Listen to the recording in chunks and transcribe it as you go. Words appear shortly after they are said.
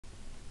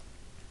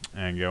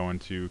and go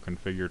into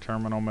configure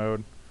terminal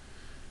mode.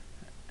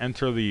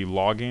 Enter the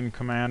logging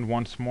command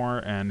once more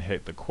and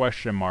hit the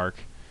question mark,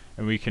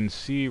 and we can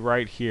see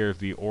right here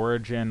the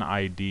origin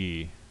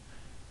ID.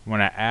 When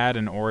I add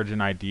an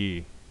origin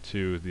ID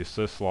to the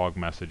syslog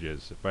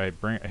messages, if I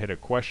hit a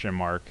question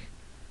mark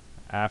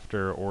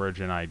after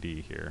origin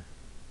ID here,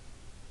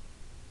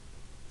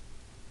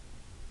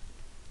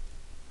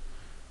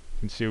 you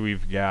can see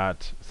we've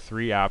got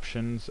 3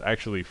 options,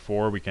 actually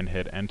 4. We can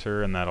hit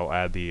enter and that'll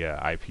add the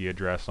IP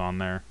address on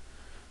there.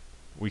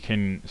 We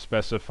can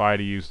specify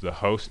to use the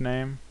host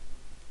name,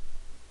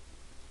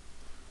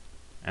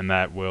 and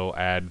that will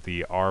add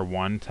the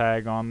R1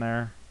 tag on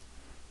there.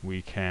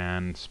 We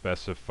can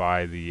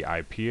specify the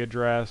IP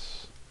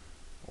address,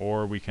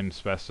 or we can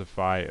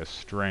specify a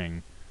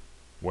string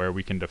where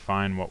we can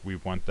define what we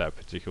want that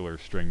particular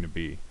string to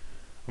be.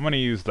 I'm going to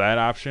use that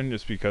option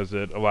just because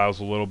it allows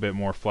a little bit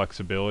more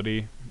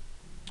flexibility.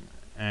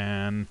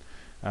 And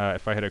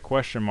if I hit a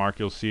question mark,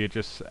 you'll see it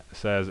just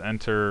says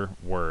enter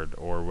word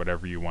or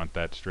whatever you want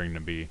that string to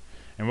be.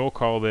 And we'll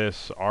call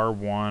this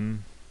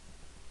R1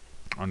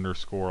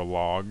 underscore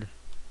log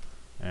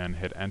and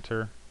hit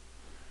enter.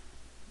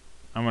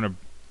 I'm going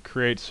to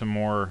create some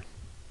more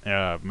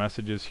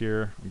messages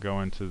here. Go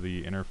into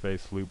the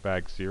interface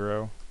loopback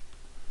 0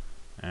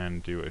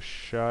 and do a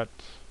shut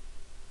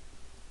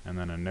and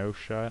then a no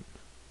shut.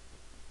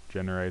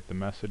 Generate the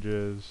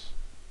messages.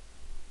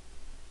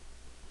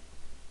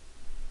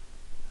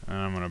 And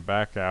I'm going to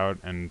back out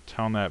and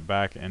telnet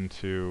back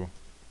into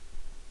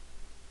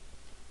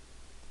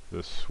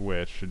the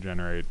switch to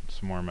generate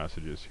some more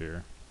messages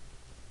here.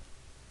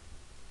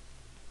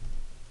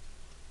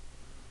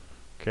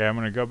 Okay, I'm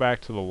going to go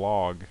back to the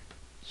log,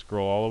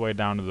 scroll all the way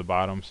down to the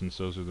bottom since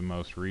those are the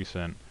most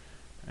recent,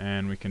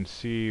 and we can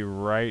see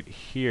right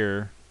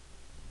here,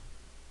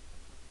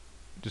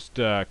 just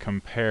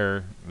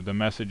compare the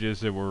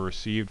messages that were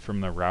received from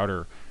the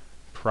router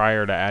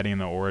prior to adding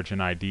the origin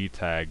ID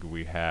tag.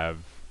 We have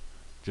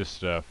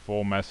just a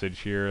full message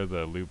here,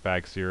 the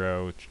loopback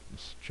 0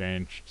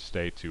 changed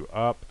state to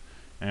up,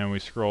 and we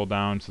scroll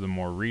down to the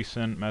more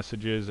recent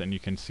messages and you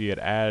can see it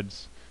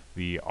adds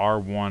the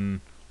R1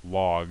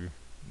 log,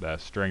 the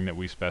string that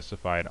we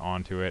specified,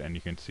 onto it, and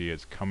you can see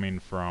it's coming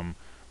from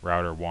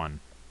router 1.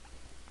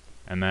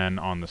 And then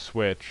on the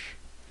switch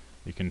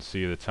you can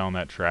see the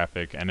telnet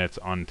traffic and it's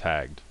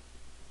untagged.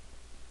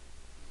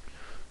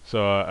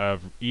 So a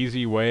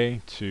easy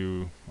way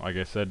to, like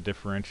I said,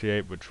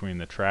 differentiate between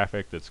the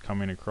traffic that's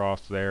coming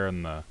across there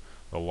and the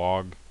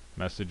log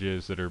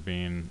messages that are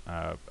being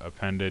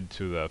appended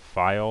to the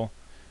file.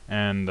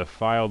 And the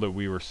file that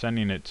we were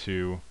sending it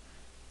to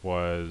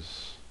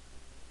was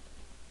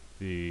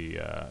the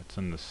it's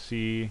in the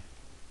C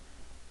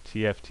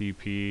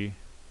TFTP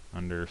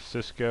under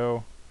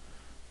Cisco.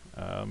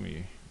 Let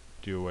me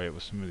do away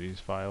with some of these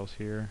files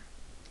here.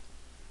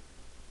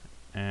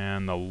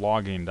 And the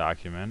logging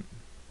document.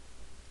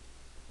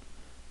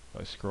 If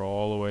I scroll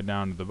all the way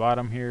down to the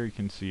bottom here, you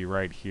can see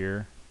right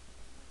here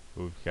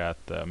we've got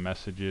the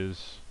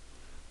messages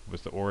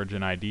with the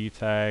origin ID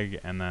tag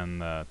and then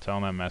the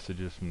telnet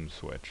messages from the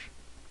switch.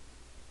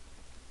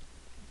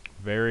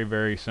 Very,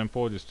 very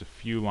simple, just a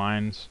few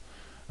lines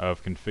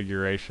of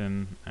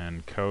configuration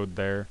and code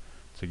there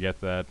to get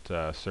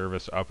that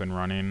service up and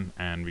running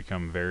and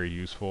become very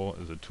useful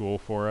as a tool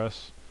for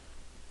us.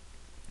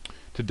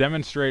 To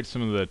demonstrate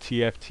some of the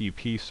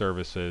TFTP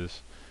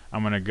services,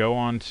 I'm going to go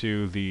on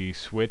to the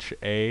switch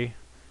A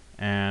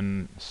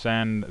and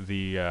send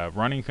the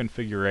running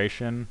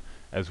configuration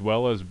as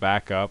well as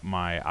back up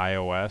my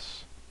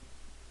iOS,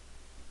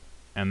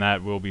 and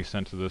that will be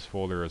sent to this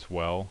folder as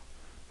well.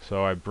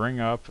 So I bring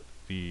up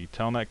the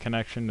telnet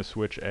connection to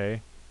switch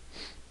A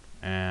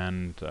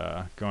and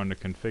go into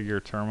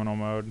configure terminal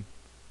mode.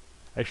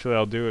 Actually,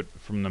 I'll do it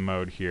from the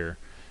mode here.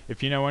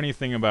 If you know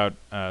anything about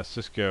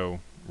Cisco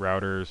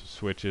routers,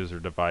 switches,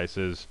 or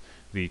devices,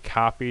 the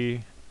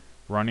copy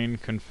running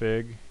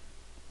config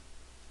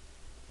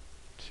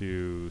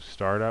to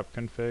startup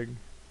config.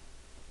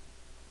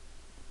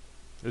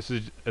 This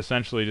is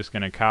essentially just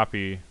going to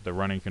copy the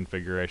running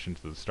configuration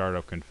to the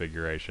startup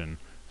configuration.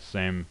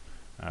 Same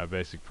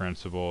basic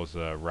principle as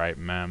write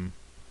mem.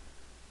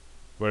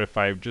 But if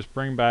I just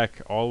bring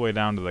back all the way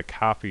down to the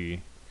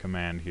copy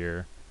command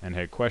here and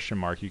hit question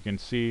mark, you can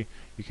see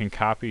you can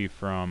copy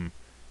from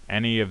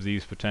any of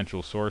these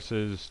potential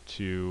sources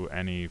to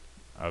any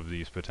of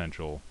these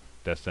potential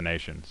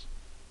destinations.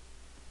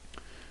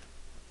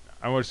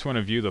 I just want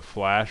to view the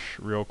flash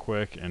real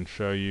quick and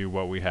show you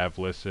what we have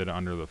listed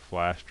under the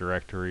flash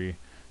directory. You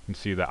can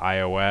see the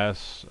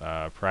iOS,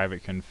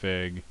 private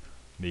config,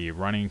 the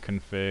running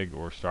config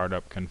or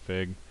startup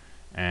config,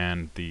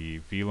 and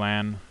the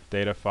VLAN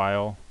data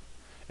file.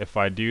 If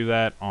I do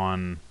that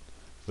on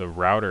the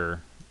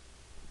router,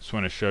 just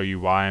want to show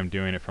you why I'm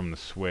doing it from the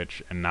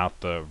switch and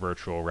not the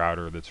virtual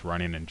router that's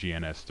running in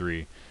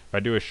GNS3. If I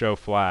do a show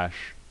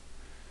flash,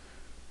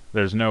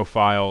 there's no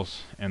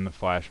files in the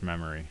flash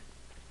memory.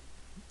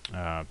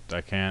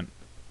 I can't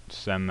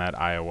send that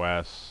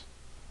iOS.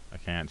 I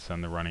can't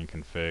send the running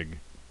config.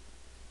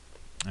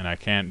 and I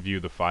can't view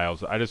the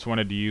files. I just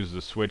wanted to use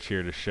the switch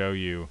here to show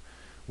you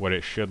what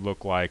it should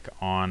look like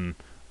on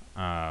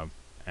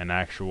an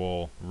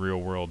actual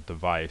real-world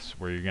device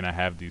where you're going to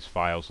have these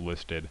files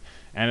listed,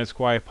 and it's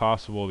quite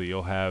possible that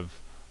you'll have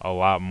a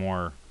lot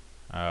more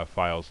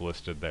files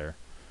listed there.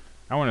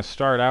 I want to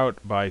start out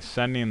by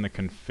sending the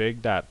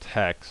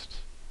config.txt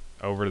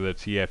over to the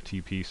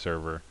TFTP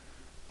server,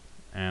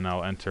 and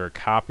I'll enter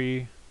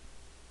copy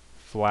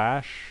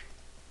flash.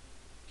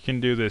 You can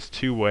do this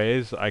two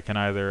ways. I can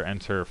either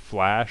enter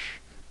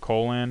flash :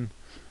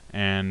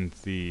 and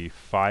the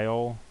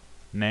file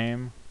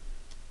name,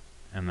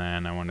 and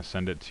then I want to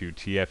send it to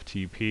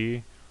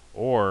TFTP,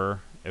 or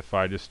if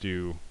I just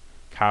do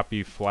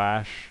copy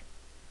flash :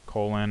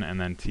 and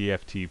then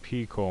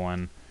TFTP :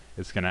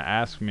 it's going to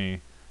ask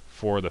me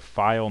for the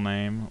file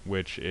name,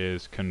 which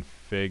is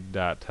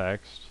config.txt.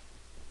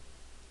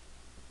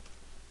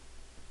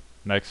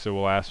 Next, it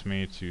will ask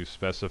me to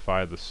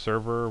specify the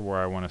server where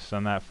I want to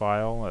send that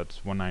file. That's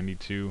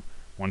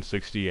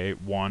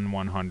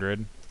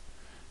 192.168.1.100.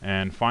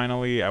 And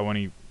finally, I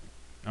want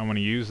to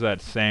use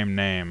that same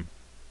name,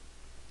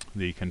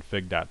 the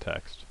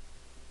config.txt.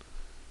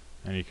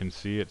 And you can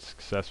see it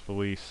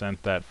successfully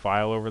sent that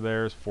file over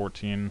there. It's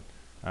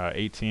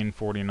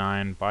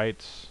 1849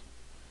 bytes.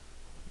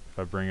 If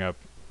I bring up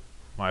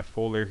my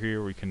folder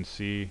here, we can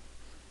see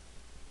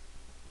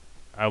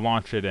I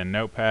launch it in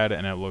Notepad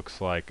and it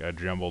looks like a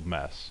jumbled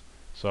mess.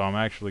 So I'm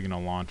actually going to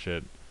launch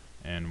it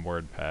in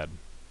WordPad.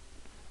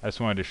 I just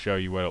wanted to show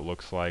you what it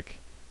looks like.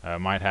 It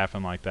might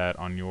happen like that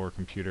on your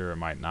computer, it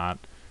might not.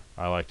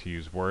 I like to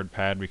use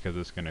WordPad because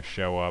it's going to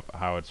show up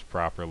how it's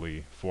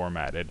properly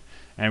formatted.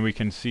 And we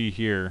can see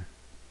here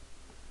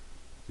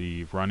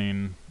the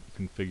running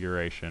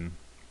configuration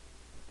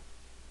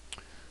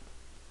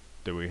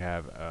that we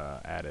have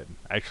added.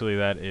 Actually,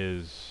 that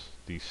is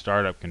the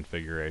startup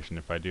configuration.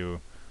 If I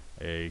do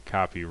a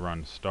copy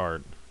run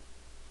start,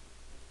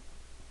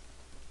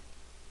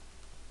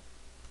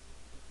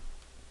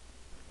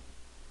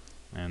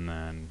 and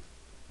then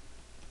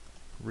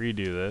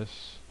redo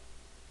this,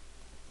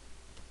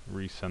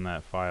 resend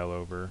that file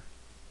over,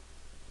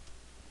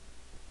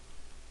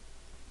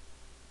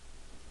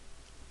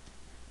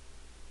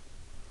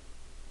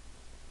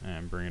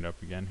 and bring it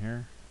up again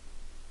here.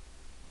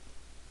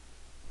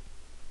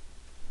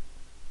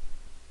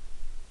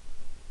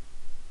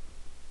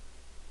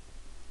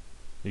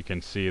 You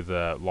can see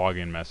the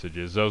login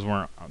messages. Those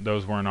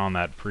weren't on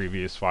that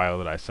previous file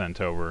that I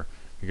sent over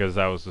because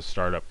that was the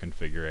startup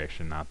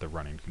configuration, not the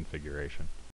running configuration.